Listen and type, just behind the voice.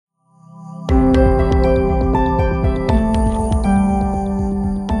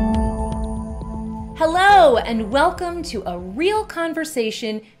and welcome to a real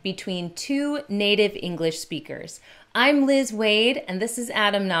conversation between two native English speakers. I'm Liz Wade, and this is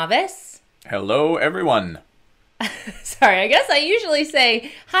Adam Navis. Hello, everyone. Sorry, I guess I usually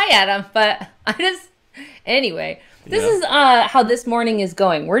say, hi, Adam, but anyway, this is how this morning is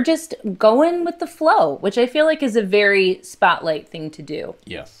going. We're just going with the flow, which I feel like is a very Spotlight thing to do.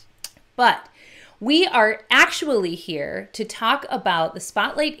 Yes. But we are actually here to talk about the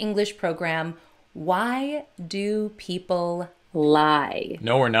Spotlight English program, Why Do People Lie?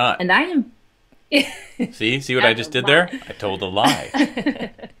 No, we're not. And I am... See what I just did there? I told a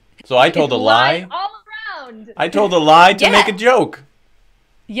lie. So I told a lie. All around. I told a lie to make a joke.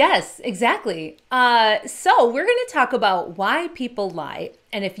 Yes, exactly. So we're going to talk about why people lie.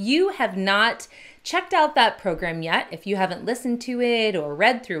 And if you have not checked out that program yet, if you haven't listened to it or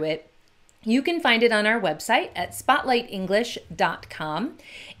read through it, you can find it on our website at spotlightenglish.com.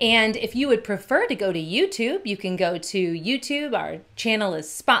 And if you would prefer to go to YouTube, you can go to YouTube. Our channel is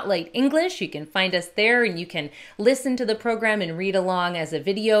Spotlight English. You can find us there and you can listen to the program and read along as a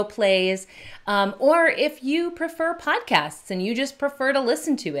video plays. Or if you prefer podcasts and you just prefer to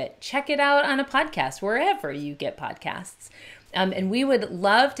listen to it, check it out on a podcast wherever you get podcasts. And we would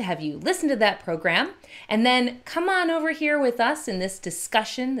love to have you listen to that program and then come on over here with us in this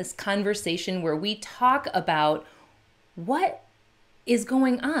discussion, this conversation where we talk about what is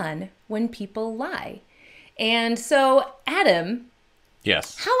going on when people lie. And so, Adam.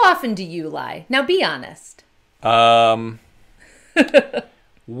 Yes. How often do you lie? Now, be honest. Well,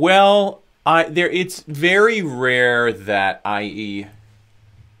 it's very rare that I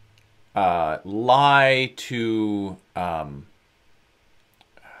lie to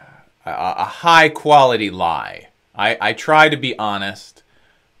a high quality lie. I try to be honest.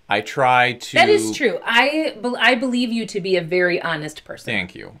 I try to... That is true. I believe you to be a very honest person.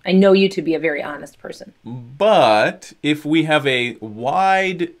 Thank you. I know you to be a very honest person. But if we have a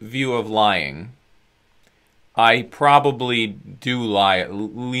wide view of lying, I probably do lie at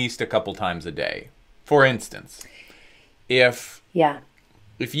least a couple times a day. For instance, if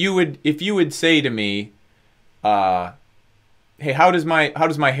you would say to me, hey, how does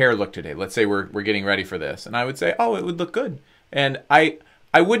my hair look today? Let's say we're getting ready for this, and I would say, oh, it would look good. And I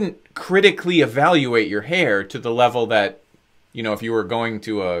wouldn't critically evaluate your hair to the level that, if you were going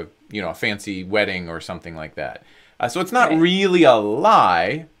to a fancy wedding or something like that. So it's not really a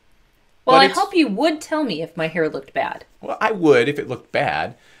lie. Well, I hope you would tell me if my hair looked bad. Well, I would if it looked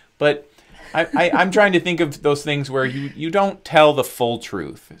bad, but I'm trying to think of those things where you don't tell the full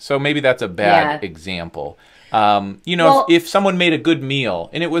truth. So maybe that's a bad example. If someone made a good meal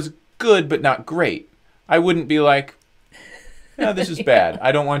and it was good but not great, I wouldn't be like, no, this is bad.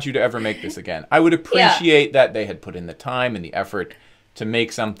 I don't want you to ever make this again. I would appreciate that they had put in the time and the effort to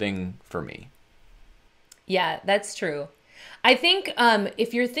make something for me. Yeah, that's true. I think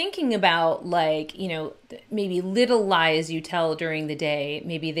if you're thinking about maybe little lies you tell during the day,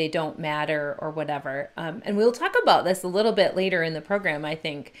 maybe they don't matter or whatever. And we'll talk about this a little bit later in the program, I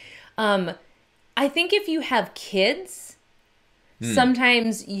think. I think if you have kids,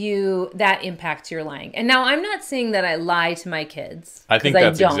 sometimes that impacts your lying. And now I'm not saying that I lie to my kids. I think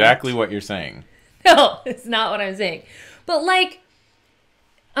that's exactly what you're saying. No, it's not what I'm saying. But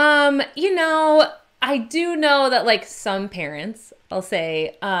I do know that some parents, I'll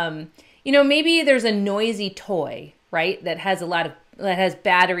say, maybe there's a noisy toy, right? That has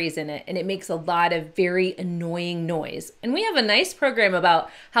batteries in it and it makes a lot of very annoying noise. And we have a nice program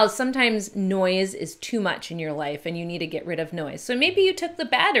about how sometimes noise is too much in your life and you need to get rid of noise. So maybe you took the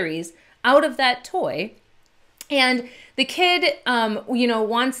batteries out of that toy and the kid,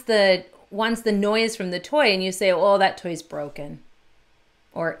 wants the noise from the toy and you say, oh, that toy's broken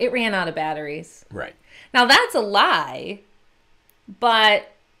or it ran out of batteries. Right. Now that's a lie,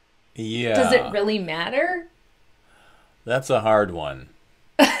 but does it really matter? That's a hard one.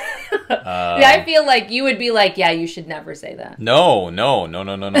 I feel like you would be like, yeah, you should never say that. No.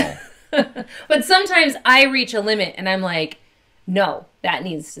 But sometimes I reach a limit and I'm like, no, that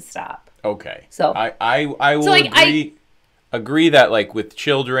needs to stop. Okay. So I will agree that with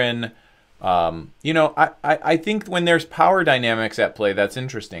children, I think when there's power dynamics at play, that's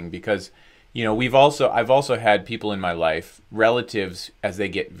interesting because, I've also had people in my life, relatives, as they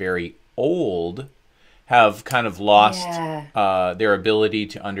get very old, have kind of lost their ability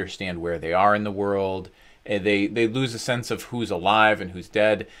to understand where they are in the world. They lose a sense of who's alive and who's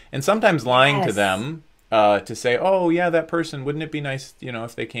dead. And sometimes lying to them to say, oh, yeah, that person, wouldn't it be nice,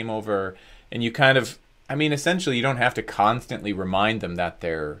 if they came over? And you kind of, essentially, you don't have to constantly remind them that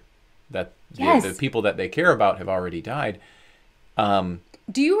the people that they care about have already died.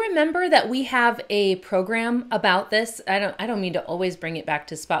 do you remember that we have a program about this? I don't mean to always bring it back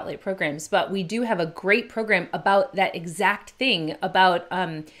to Spotlight programs, but we do have a great program about that exact thing, about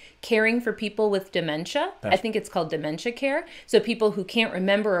caring for people with dementia. I think it's called Dementia Care. So people who can't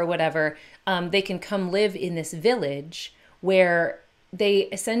remember or whatever, they can come live in this village where they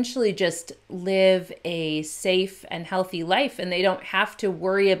essentially just live a safe and healthy life, and they don't have to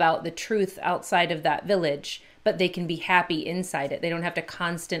worry about the truth outside of that village, but they can be happy inside it. They don't have to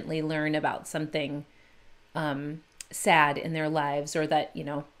constantly learn about something sad in their lives, or that,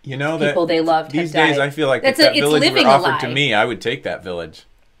 people that they loved these have days died. I feel like if that village were offered to me, I would take that village.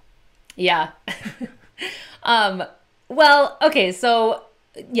 Yeah. Well, okay, so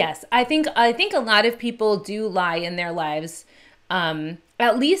yes, I think a lot of people do lie in their lives,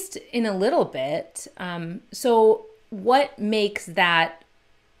 at least in a little bit. So what makes that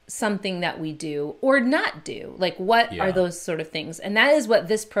something that we do or not do? Like, what are those sort of things? And that is what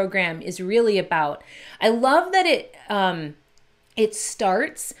this program is really about. I love that it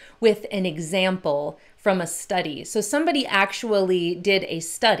starts with an example from a study. So somebody actually did a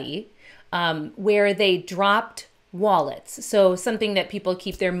study where they dropped wallets. So something that people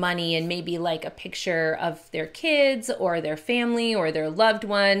keep their money in, maybe like a picture of their kids or their family or their loved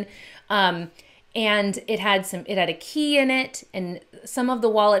one. And it had a key in it, and some of the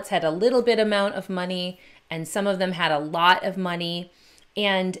wallets had a little bit amount of money, and some of them had a lot of money.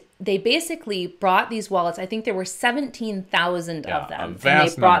 And they basically brought these wallets. I think there were 17,000 of them. A vast and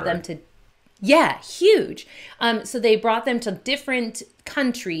they brought number. them to, yeah, huge. So they brought them to different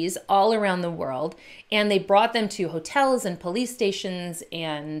countries all around the world, and they brought them to hotels and police stations,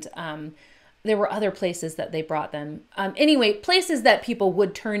 and there were other places that they brought them. Anyway, places that people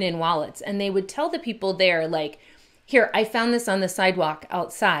would turn in wallets, and they would tell the people there, like, here, I found this on the sidewalk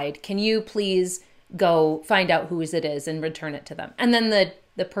outside. Can you please go find out whose it is and return it to them? And then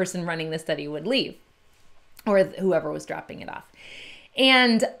the person running the study would leave, or whoever was dropping it off.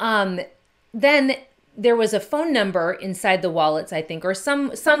 And then there was a phone number inside the wallets, I think, or some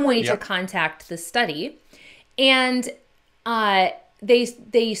way to contact the study. And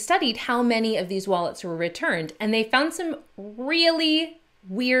they studied how many of these wallets were returned, and they found some really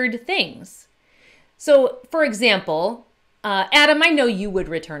weird things. So, for example, Adam, I know you would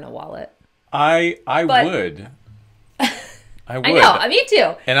return a wallet. I would. I would. I know, me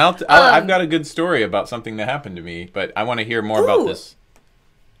too. And I've got a good story about something that happened to me, but I want to hear more about this.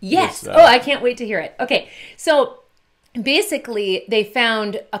 Yes. I can't wait to hear it. Okay. So basically, they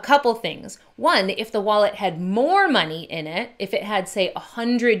found a couple things. One, if the wallet had more money in it, if it had, say,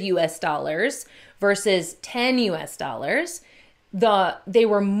 $100 versus $10, they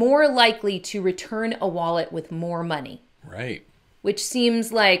were more likely to return a wallet with more money. Right. Which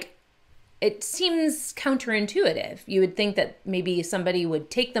seems counterintuitive. You would think that maybe somebody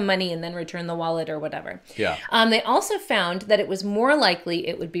would take the money and then return the wallet or whatever. Yeah. They also found that it was more likely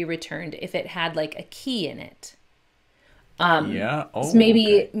it would be returned if it had like a key in it. Yeah. Oh, so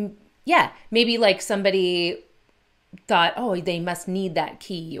maybe, okay. Yeah, maybe like somebody thought, oh, they must need that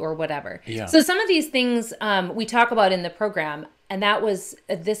key or whatever. Yeah. So some of these things we talk about in the program, and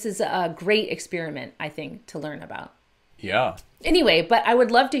this is a great experiment, I think, to learn about. Yeah. Anyway, but I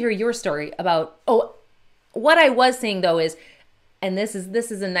would love to hear your story about, what I was saying though is, and this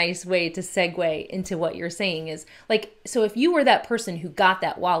is a nice way to segue into what you're saying is, like, so if you were that person who got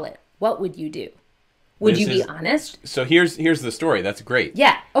that wallet, what would you do? Would you be honest? So here's the story. That's great.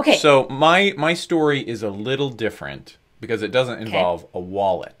 Yeah. Okay. So my story is a little different because it doesn't involve a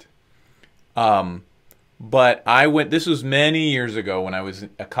wallet. But this was many years ago when I was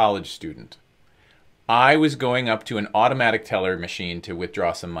a college student. I was going up to an automatic teller machine to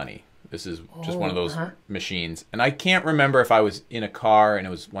withdraw some money. This is just one of those machines. And I can't remember if I was in a car and it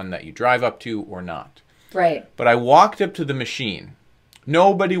was one that you drive up to or not. Right. But I walked up to the machine.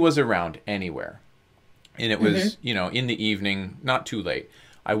 Nobody was around anywhere. And it was, in the evening, not too late.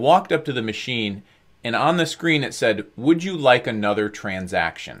 I walked up to the machine, and on the screen it said, "Would you like another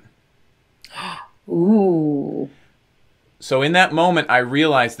transaction?" Ooh. So in that moment, I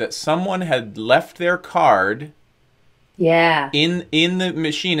realized that someone had left their card in the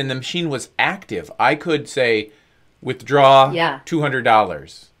machine, and the machine was active. I could say, withdraw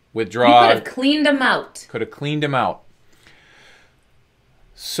 $200. Withdraw. You could have cleaned them out. Could have cleaned them out.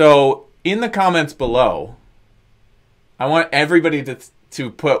 So in the comments below, I want everybody to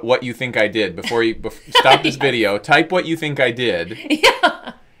put what you think I did before you stop this video. Type what you think I did.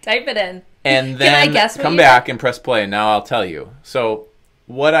 Yeah, type it in. And then come back and press play, and now I'll tell you. So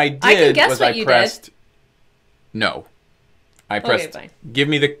what I did was I pressed no. I pressed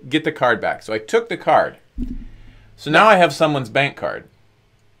get the card back. So I took the card. So now I have someone's bank card.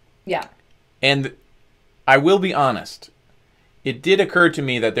 Yeah. And I will be honest. It did occur to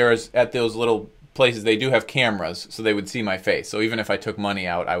me that there is, at those little places, they do have cameras, so they would see my face. So even if I took money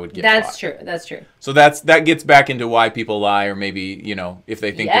out, I would get caught. That's true. That's true. So that gets back into why people lie, or maybe, you know, if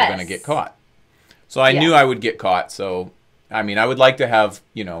they think they're going to get caught. So I knew I would get caught. So, I mean, I would like to have,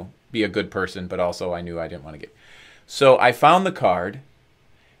 you know, be a good person, but also I knew I didn't want to get. So I found the card,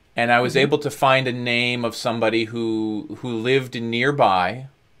 and I was able to find a name of somebody who lived nearby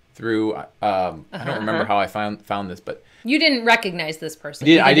through, I don't remember how I found this, but. You didn't recognize this person.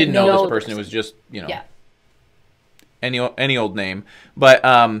 I didn't know this person. It was just, you know, any old name. But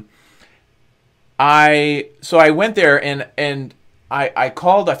I went there and I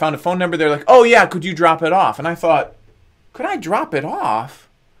called. I found a phone number. They're like, "Oh yeah, could you drop it off?" And I thought, "Could I drop it off?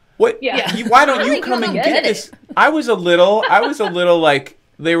 What? Yeah. Why don't you come and get this?" I was a little like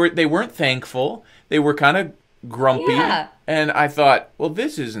they weren't thankful. They were kind of grumpy, and I thought, "Well,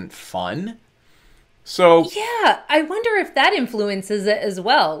 this isn't fun." So yeah, I wonder if that influences it as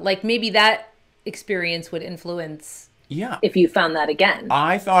well. Like maybe that experience would influence. Yeah. If you found that again.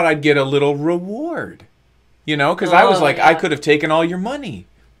 I thought I'd get a little reward, you know, because I was like, I could have taken all your money.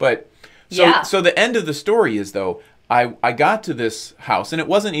 But so the end of the story is, though, I got to this house, and it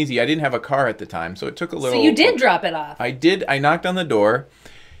wasn't easy. I didn't have a car at the time, so it took a little. So you did drop it off. I did. I knocked on the door.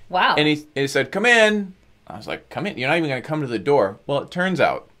 Wow. And he said, "Come in." I was like, "Come in? You're not even going to come to the door." Well, it turns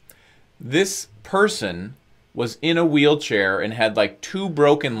out this person was in a wheelchair and had like 2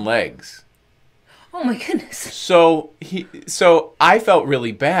 broken legs. Oh my goodness. So I felt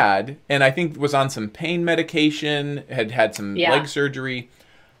really bad, and I think was on some pain medication, had some leg surgery.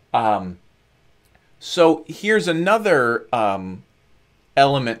 So here's another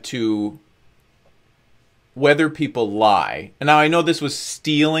element to whether people lie. And now I know this was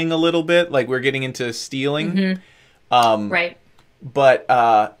stealing a little bit, like we're getting into stealing. Right.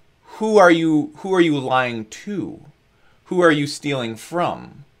 But who are you lying to? Who are you stealing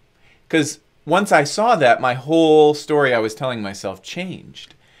from? Because once I saw that, my whole story I was telling myself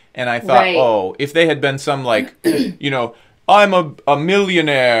changed. And I thought, oh, if they had been some like, you know, I'm a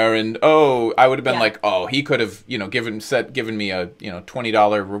millionaire, and I would have been like, oh, he could have, you know, given me a, you know,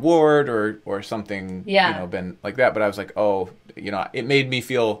 $20 reward or something, you know, been like that. But I was like, oh, you know, it made me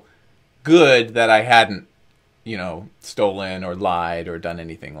feel good that I hadn't, you know, stolen or lied or done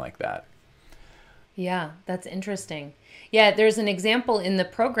anything like that. Yeah, that's interesting. Yeah, there's an example in the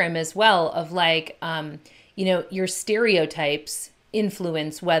program as well of like, you know, your stereotypes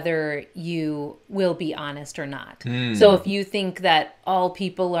influence whether you will be honest or not. So if you think that all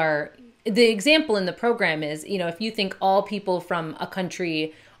people are, the example in the program is, you know, if you think all people from a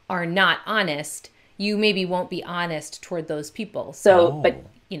country are not honest, you maybe won't be honest toward those people. So, but,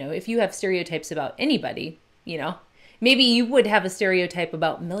 you know, if you have stereotypes about anybody, you know, maybe you would have a stereotype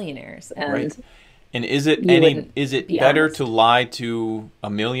about millionaires. And right. And is it better to lie to a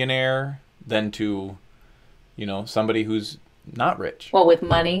millionaire than to, you know, somebody who's not rich? Well, with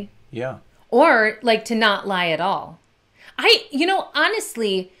money. Yeah. Or like to not lie at all. You know,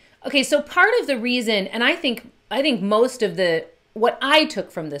 honestly, okay, so part of the reason, and I think most of what I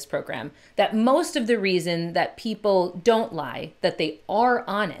took from this program, that most of the reason that people don't lie, that they are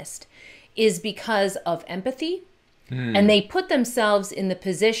honest, is because of empathy. And they put themselves in the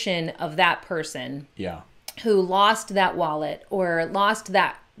position of that person who lost that wallet or lost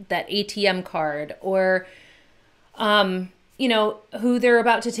that ATM card or, you know, who they're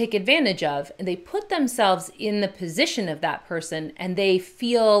about to take advantage of. And they put themselves in the position of that person, and they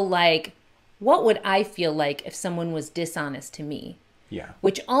feel like, what would I feel like if someone was dishonest to me? Yeah.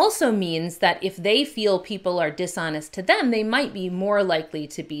 Which also means that if they feel people are dishonest to them, they might be more likely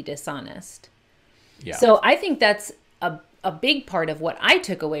to be dishonest. Yeah. So I think that's a big part of what I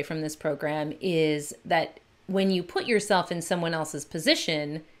took away from this program is that when you put yourself in someone else's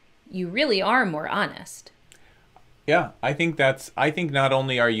position, you really are more honest. Yeah, I think not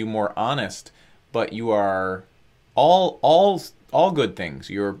only are you more honest, but you are all good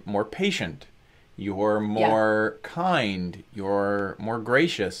things. You're more patient. You're more kind. You're more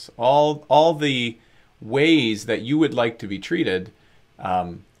gracious. All the ways that you would like to be treated.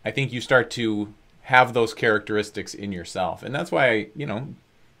 I think you start to have those characteristics in yourself, and that's why, you know,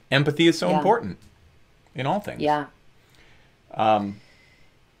 empathy is so important in all things. Yeah.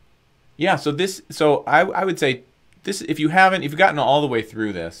 Yeah. So I would say this: if you've gotten all the way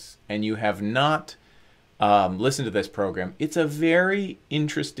through this and you have not listened to this program, it's a very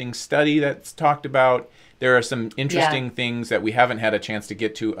interesting study that's talked about. There are some interesting things that we haven't had a chance to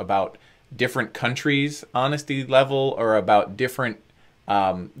get to about different countries' honesty level, or about different.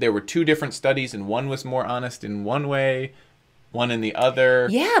 There were 2 different studies, and one was more honest in one way, one in the other.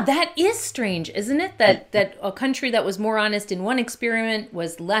 Yeah, that is strange, isn't it? That a country that was more honest in one experiment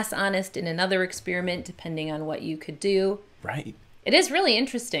was less honest in another experiment, depending on what you could do. Right. It is really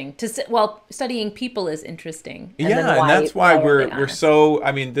interesting studying people is interesting. And that's why we're so,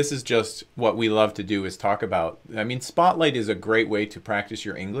 I mean, this is just what we love to do, is talk about. I mean, Spotlight is a great way to practice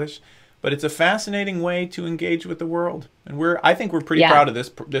your English, but it's a fascinating way to engage with the world. And I think we're pretty proud of this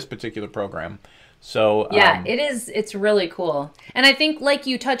particular program. So yeah, it is. It's really cool. And I think, like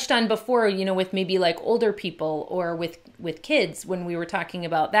you touched on before, you know, with maybe like older people or with kids, when we were talking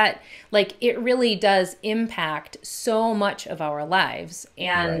about that, like it really does impact so much of our lives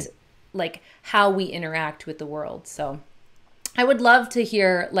and like how we interact with the world. So I would love to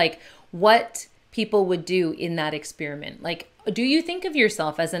hear like what people would do in that experiment. Like, do you think of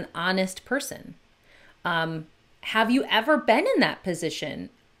yourself as an honest person? Have you ever been in that position?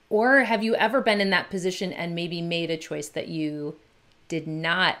 Or have you ever been in that position and maybe made a choice that you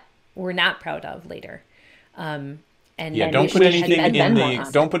were not proud of later? And don't put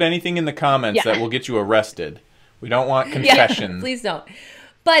anything in the comments that will get you arrested. We don't want confessions. Please don't.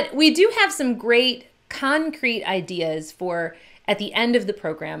 But we do have some great concrete ideas for at the end of the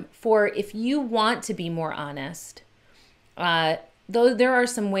program for if you want to be more honest. Though there are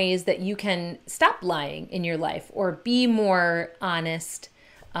some ways that you can stop lying in your life or be more honest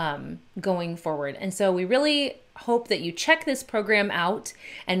going forward. And so we really hope that you check this program out.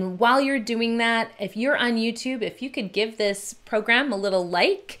 And while you're doing that, if you're on YouTube, if you could give this program a little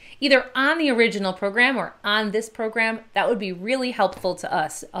like, either on the original program or on this program, that would be really helpful to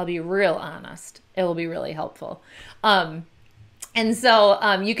us. I'll be real honest. It will be really helpful. And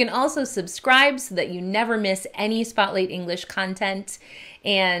so you can also subscribe so that you never miss any Spotlight English content.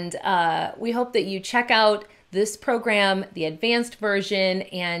 And we hope that you check out this program, the advanced version,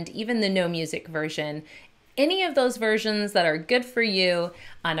 and even the no music version. Any of those versions that are good for you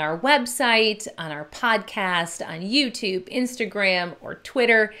on our website, on our podcast, on YouTube, Instagram, or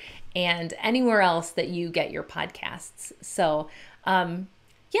Twitter, and anywhere else that you get your podcasts. So,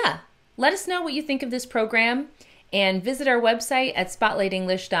 let us know what you think of this program. And visit our website at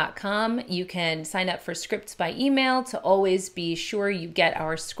spotlightenglish.com. You can sign up for scripts by email to always be sure you get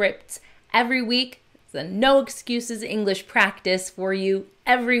our scripts every week. It's a no excuses English practice for you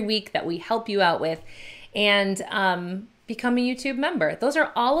every week that we help you out with. And become a YouTube member. Those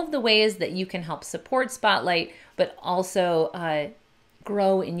are all of the ways that you can help support Spotlight, but also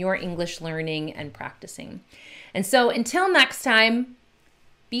grow in your English learning and practicing. And so until next time,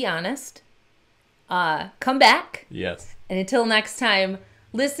 be honest. Come back. Yes. And until next time,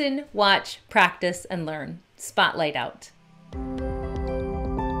 listen, watch, practice, and learn. Spotlight out.